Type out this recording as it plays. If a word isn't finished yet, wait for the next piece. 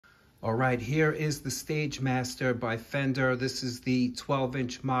All right, here is the Stage Master by Fender. This is the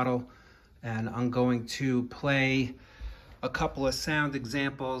 12-inch model, and I'm going to play a couple of sound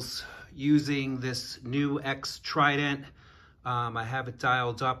examples using this Nux Trident. I have it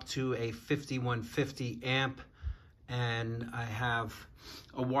dialed up to a 5150 amp, and I have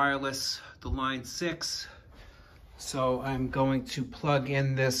a wireless, the line 6. So I'm going to plug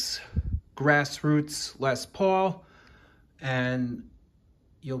in this Grassroots Les Paul, and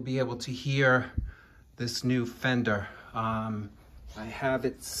you'll be able to hear this new Fender. I have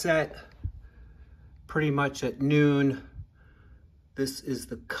it set pretty much at noon. This is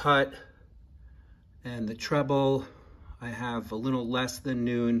the cut, and the treble I have a little less than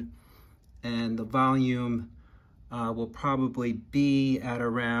noon, and the volume will probably be at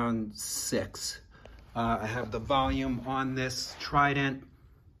around 6. I have the volume on this Trident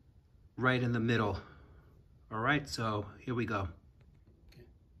right in the middle. All right, so here we go.